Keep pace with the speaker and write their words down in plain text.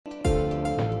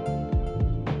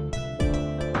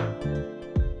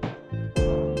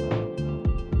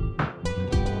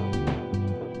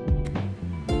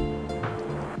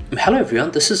Hello everyone,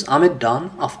 this is Ahmed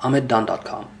Dawn of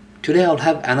AhmedDawn.com. Today I'll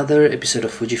have another episode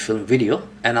of Fujifilm video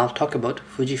and I'll talk about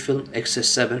Fujifilm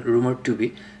X-A7 rumored to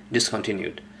be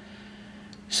discontinued.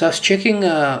 So I was checking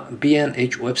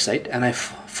B&H website and I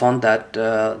found that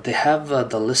they have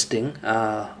the listing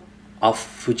of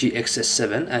Fuji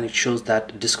X-A7 and it shows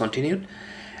that discontinued,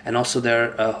 and also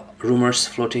there are rumors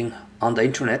floating on the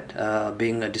internet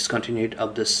being discontinued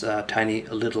of this tiny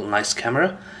little nice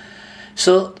camera.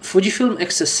 So Fujifilm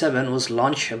X-A7 was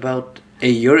launched about a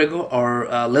year ago or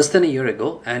less than a year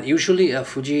ago, and usually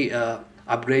Fuji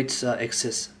upgrades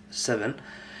X-A7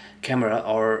 camera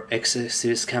or XA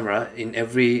series camera in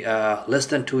every less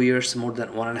than 2 years, more than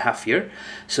 1.5 years.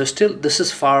 So still this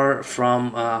is far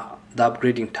from the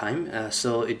upgrading time,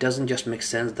 so it doesn't just make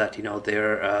sense that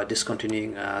they're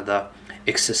discontinuing the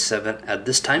X-A7 at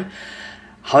this time.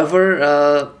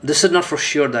 However, this is not for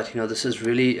sure that this is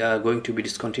really going to be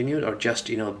discontinued, or just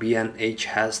B&H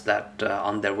has that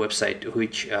on their website,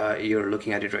 which you're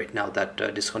looking at it right now, that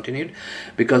discontinued,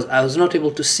 because I was not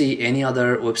able to see any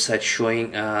other website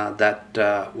showing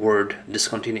that word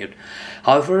discontinued.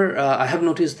 However, I have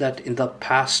noticed that in the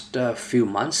past few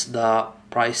months the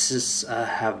prices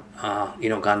have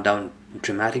gone down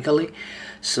dramatically.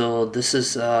 So this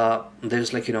is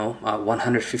there's like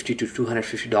 $150 to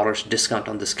 $250 discount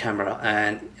on this camera,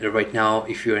 and right now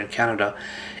if you're in Canada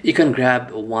you can grab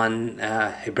one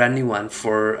a brand new one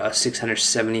for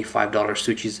 $675,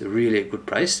 which is really a good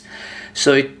price.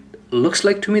 So it looks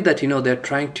like to me that they're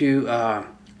trying to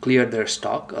clear their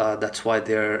stock. That's why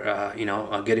they're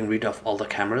getting rid of all the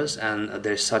cameras, and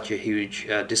there's such a huge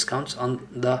discounts on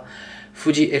the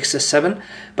Fuji X-A7.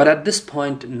 But at this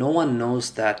point no one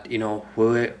knows that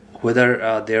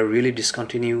whether they're really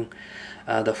discontinuing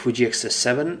the Fuji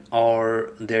X-A7,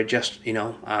 or they're just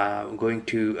going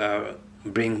to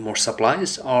bring more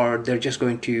supplies, or they're just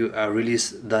going to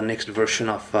release the next version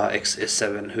of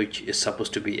X-A7, which is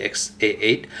supposed to be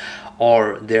XA8,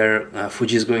 or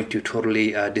Fuji is going to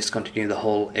totally discontinue the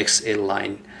whole XA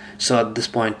line. So at this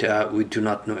point we do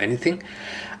not know anything.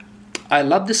 I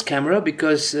love this camera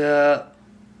because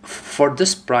for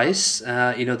this price,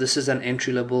 this is an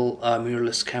entry-level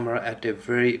mirrorless camera at a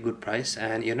very good price,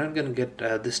 and you're not going to get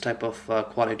this type of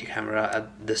quality camera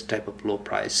at this type of low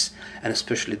price, and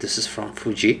especially this is from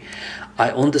Fuji.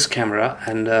 I own this camera,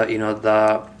 and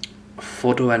the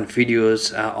photo and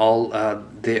videos all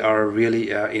they are really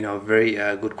very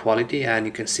good quality, and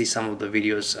you can see some of the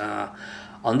videos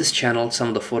on this channel, some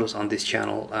of the photos on this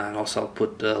channel, and also I'll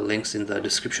put links in the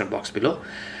description box below.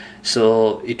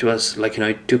 So it was like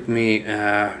it took me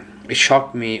it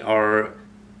shocked me, or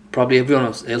probably everyone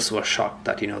else was shocked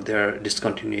that they're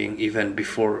discontinuing even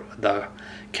before the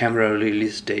camera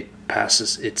release date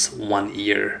passes its 1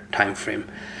 year time frame.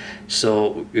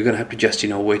 So you're gonna have to just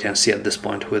wait and see at this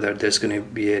point whether there's going to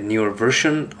be a newer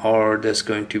version, or there's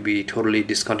going to be totally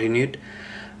discontinued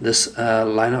this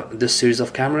this series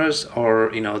of cameras,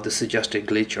 or this is just a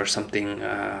glitch or something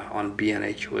on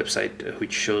B&H website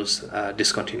which shows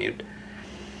discontinued.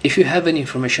 If you have any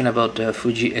information about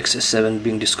Fuji X-A7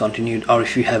 being discontinued, or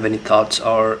if you have any thoughts,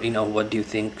 or what do you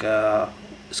think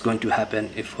is going to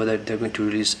happen, if whether they're going to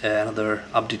release another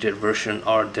updated version,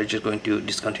 or they're just going to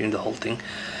discontinue the whole thing,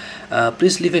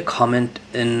 please leave a comment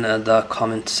in the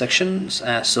comment sections,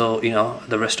 so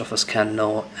the rest of us can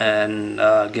know and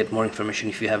get more information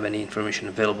if you have any information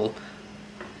available.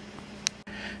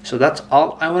 So that's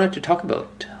all I wanted to talk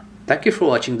about. Thank you for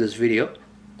watching this video.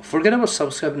 Forget about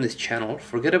subscribing this channel,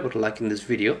 forget about liking this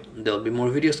video. There'll be more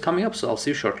videos coming up, so I'll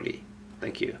see you shortly.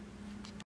 Thank you.